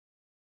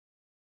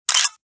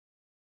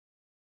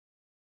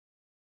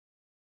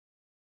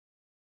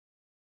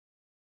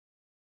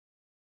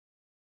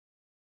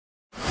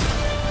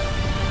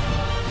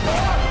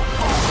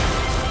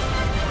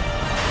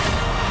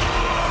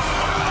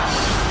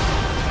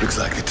Looks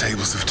like the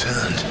tables have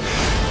turned.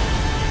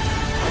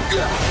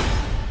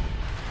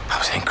 That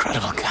was an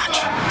incredible catch.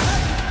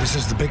 This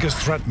is the biggest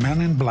threat Men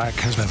in Black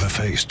has ever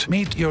faced.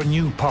 Meet your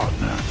new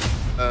partner.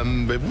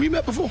 Have we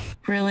met before?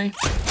 Really?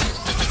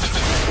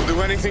 We'll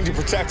do anything to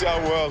protect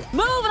our world.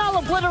 Move and I'll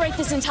obliterate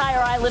this entire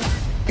island.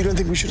 You don't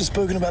think we should have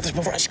spoken about this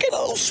before I just gave a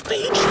whole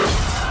speech?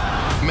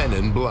 Men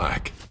in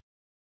Black.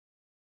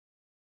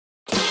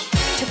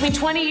 Took me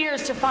 20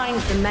 years to find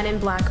the Men in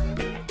Black.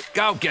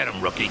 Go get him,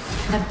 rookie.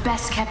 The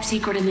best kept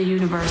secret in the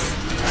universe.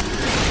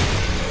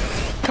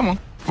 Come on.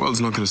 The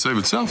world's not going to save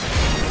itself.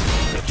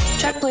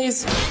 Check,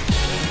 please.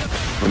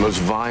 The most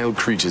vile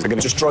creatures are going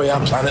to destroy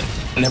our planet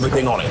and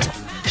everything on it.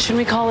 Should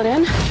we call it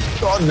in?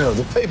 God, no.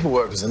 The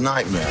paperwork is a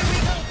nightmare.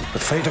 The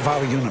fate of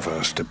our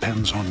universe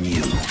depends on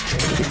you.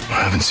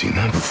 I haven't seen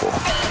that before.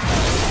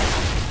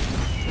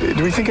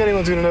 Do we think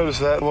anyone's going to notice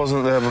that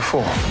wasn't there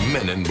before?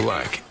 Men in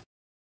Black.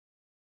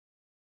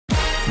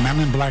 Men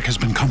in Black has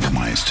been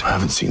compromised. I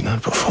haven't seen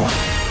that before.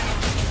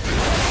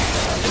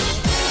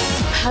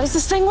 How does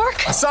this thing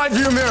work? A side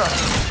view mirror.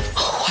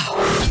 Oh, wow.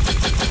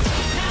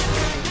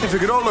 If we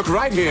could all look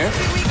right here.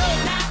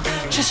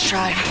 Just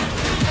try.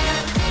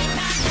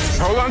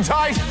 Hold on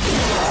tight.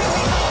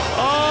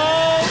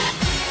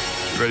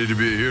 Oh! Ready to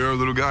be a hero,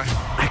 little guy?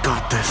 I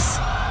got this.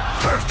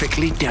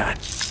 Perfectly done.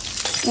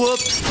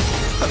 Whoops.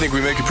 I think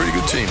we make a pretty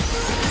good team.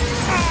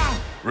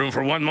 Room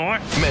for one more?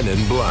 Men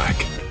in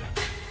Black.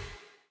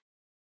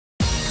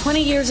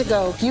 20 years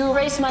ago, you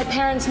erased my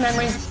parents'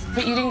 memories,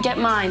 but you didn't get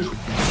mine.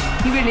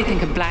 You really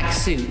think a black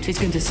suit is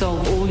going to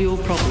solve all your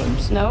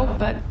problems? No,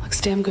 but looks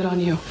damn good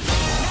on you.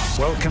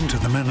 Welcome to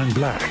the Men in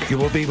Black. You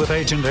will be with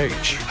Agent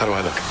H. How do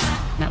I look?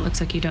 That looks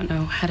like you don't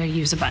know how to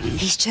use a button.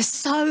 He's just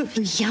so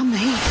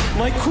yummy.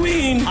 My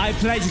queen, I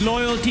pledge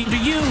loyalty to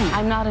you.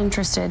 I'm not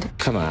interested.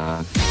 Come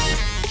on.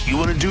 You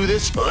want to do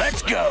this?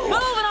 Let's go.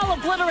 Move and I'll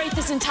obliterate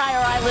this entire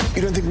island.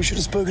 You don't think we should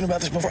have spoken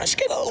about this before I just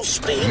gave a whole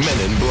speech?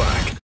 Men in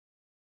Black.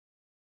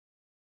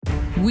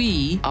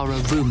 We are a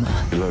rumor.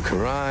 You look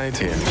right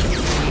here.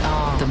 We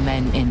are the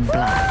Men in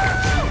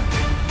Black.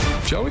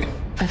 Shall we?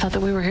 I thought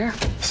that we were here.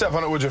 Step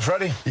on it, would you,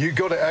 Freddy? You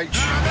got it, H.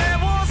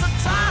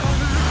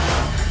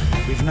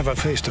 We've never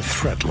faced a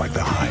threat like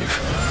the Hive.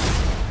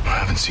 I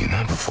haven't seen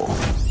that before.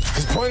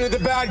 Just point at the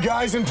bad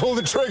guys and pull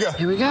the trigger.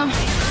 Here we go.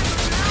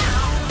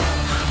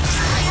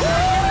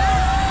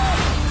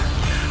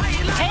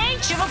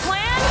 H, you have a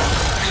plan?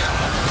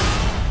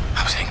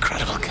 That was an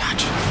incredible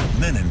catch.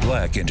 Men in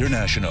Black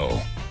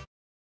International.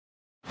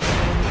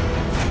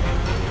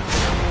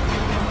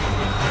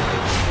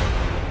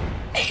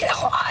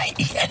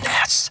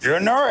 ALIENS. You're a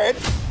nerd.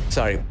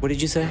 Sorry, what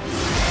did you say?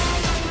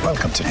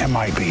 Welcome to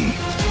MIB.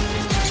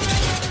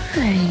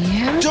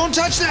 Don't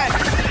touch that!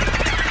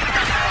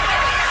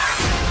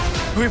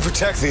 We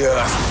protect the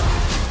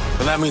Earth.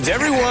 And that means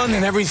everyone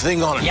and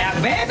everything on it. Yeah,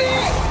 baby!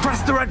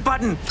 Press the red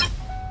button.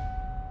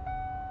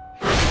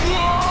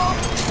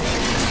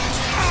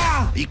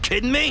 Are you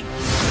kidding me?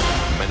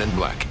 Men in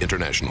Black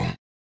International.